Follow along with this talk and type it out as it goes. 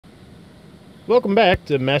Welcome back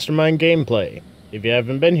to Mastermind Gameplay. If you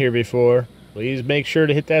haven't been here before, please make sure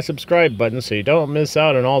to hit that subscribe button so you don't miss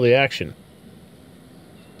out on all the action.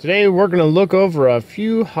 Today we're going to look over a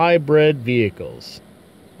few hybrid vehicles.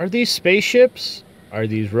 Are these spaceships? Are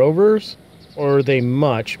these rovers? Or are they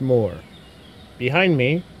much more? Behind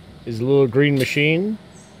me is a little green machine,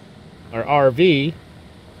 our RV,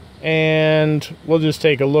 and we'll just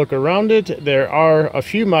take a look around it. There are a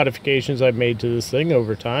few modifications I've made to this thing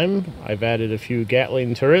over time. I've added a few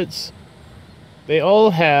Gatling turrets. They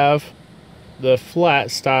all have the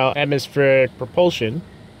flat style atmospheric propulsion,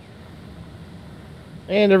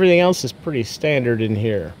 and everything else is pretty standard in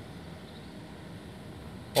here.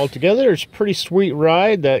 Altogether, it's a pretty sweet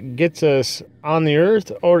ride that gets us on the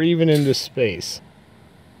Earth or even into space.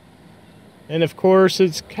 And of course,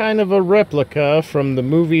 it's kind of a replica from the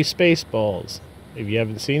movie Spaceballs. If you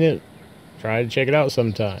haven't seen it, try to check it out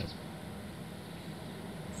sometime.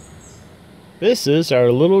 This is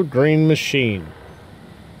our little green machine.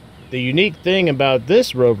 The unique thing about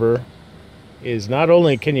this rover is not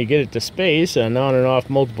only can you get it to space and on and off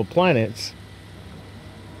multiple planets,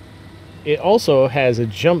 it also has a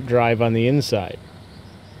jump drive on the inside.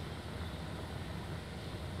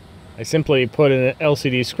 I simply put in an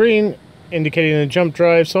LCD screen indicating the jump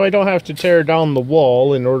drive so I don't have to tear down the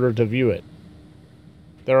wall in order to view it.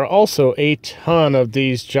 There are also a ton of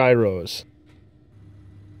these gyros.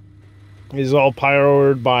 It is all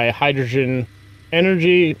powered by hydrogen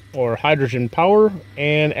energy or hydrogen power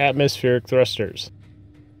and atmospheric thrusters.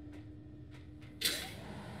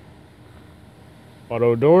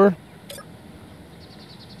 Auto door.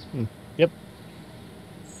 Yep.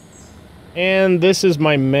 And this is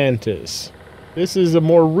my Mantis. This is a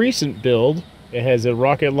more recent build. It has a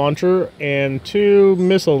rocket launcher and 2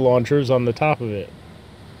 missile launchers on the top of it.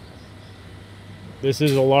 This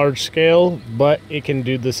is a large scale, but it can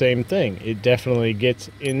do the same thing. It definitely gets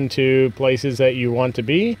into places that you want to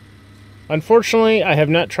be. Unfortunately, I have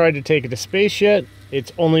not tried to take it to space yet.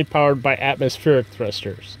 It's only powered by atmospheric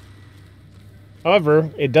thrusters. However,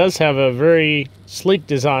 it does have a very sleek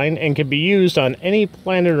design and can be used on any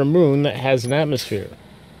planet or moon that has an atmosphere.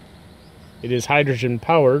 It is hydrogen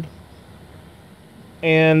powered,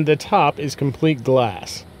 and the top is complete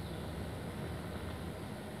glass.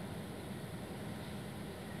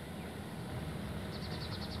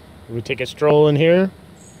 We take a stroll in here.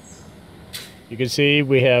 You can see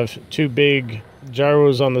we have 2 big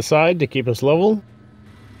gyros on the side to keep us level,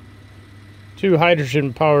 2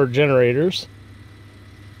 hydrogen powered generators,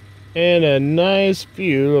 and a nice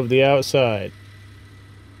view of the outside.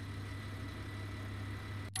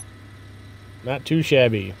 Not too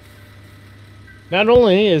shabby. Not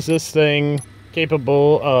only is this thing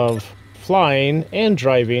capable of flying and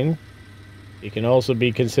driving, it can also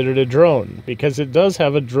be considered a drone because it does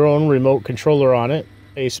have a drone remote controller on it,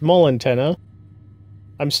 a small antenna.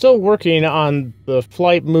 I'm still working on the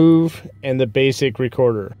flight move and the basic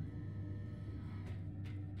recorder.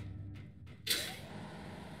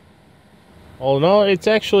 All in all, it's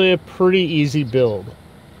actually a pretty easy build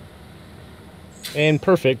and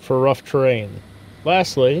perfect for rough terrain.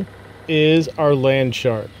 Lastly is our Land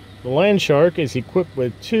Shark. The Land Shark is equipped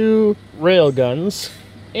with 2 rail guns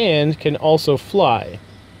and can also fly.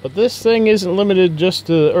 But this thing isn't limited just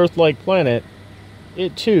to the Earth-like planet.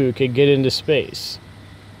 It too can get into space.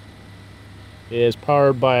 It is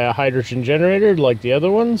powered by a hydrogen generator like the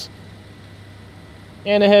other ones,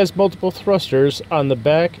 and it has multiple thrusters on the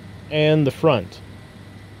back and the front.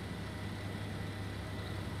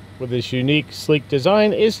 With this unique, sleek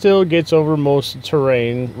design, it still gets over most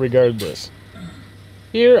terrain regardless.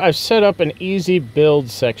 Here, I've set up an easy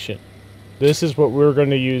build section. This is what we're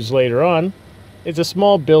going to use later on. It's a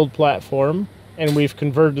small build platform, and we've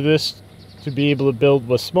converted this to be able to build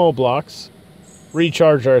with small blocks,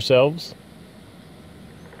 recharge ourselves,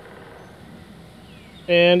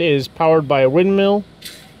 and is powered by a windmill.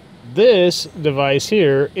 This device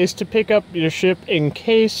here is to pick up your ship in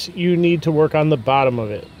case you need to work on the bottom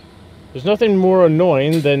of it. There's nothing more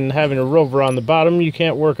annoying than having a rover on the bottom you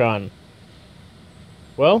can't work on.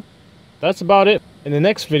 Well, that's about it. In the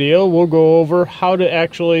next video, we'll go over how to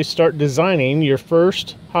actually start designing your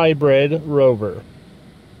first hybrid rover.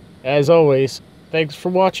 As always, thanks for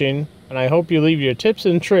watching, and I hope you leave your tips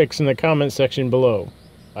and tricks in the comment section below.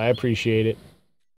 I appreciate it.